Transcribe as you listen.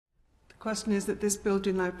Question is that this bill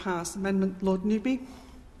do now pass. Amendment, Lord Newby.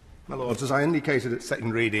 My Lords, as I indicated at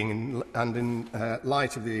second reading and in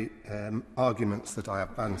light of the arguments that I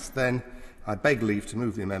advanced then, I beg leave to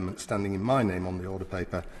move the amendment standing in my name on the order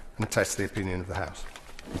paper and attest the opinion of the House.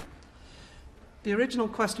 The original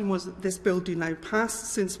question was that this bill do now pass,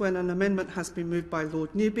 since when an amendment has been moved by Lord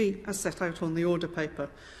Newby, as set out on the order paper.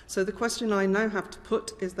 So the question I now have to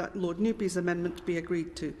put is that Lord Newby's amendment be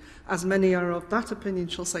agreed to. As many are of that opinion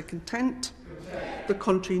shall say content. Content. The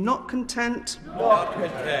contrary not content. Not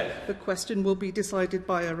content. The question will be decided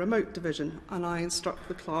by a remote division, and I instruct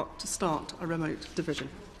the clerk to start a remote division.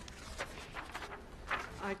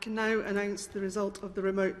 I can now announce the result of the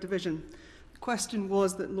remote division. The question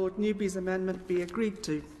was that Lord Newby's amendment be agreed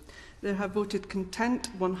to. There have voted content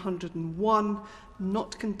 101,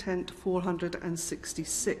 not content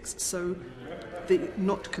 466. So the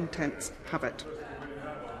not contents have it.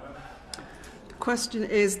 The question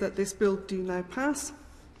is that this bill do now pass.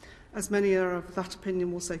 As many are of that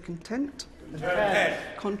opinion will say content. Content.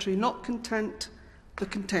 Contrary not content, the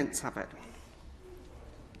contents have it.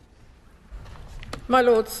 My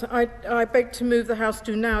Lords, I beg to move the House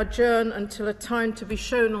do now adjourn until a time to be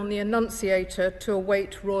shown on the Annunciator to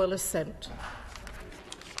await royal assent.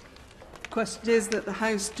 The question is that the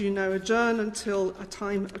House do now adjourn until a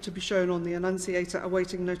time to be shown on the Annunciator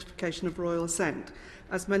awaiting notification of royal assent.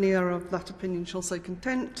 As many are of that opinion shall say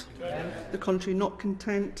content. Content. The contrary not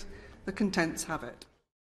content, the contents have it.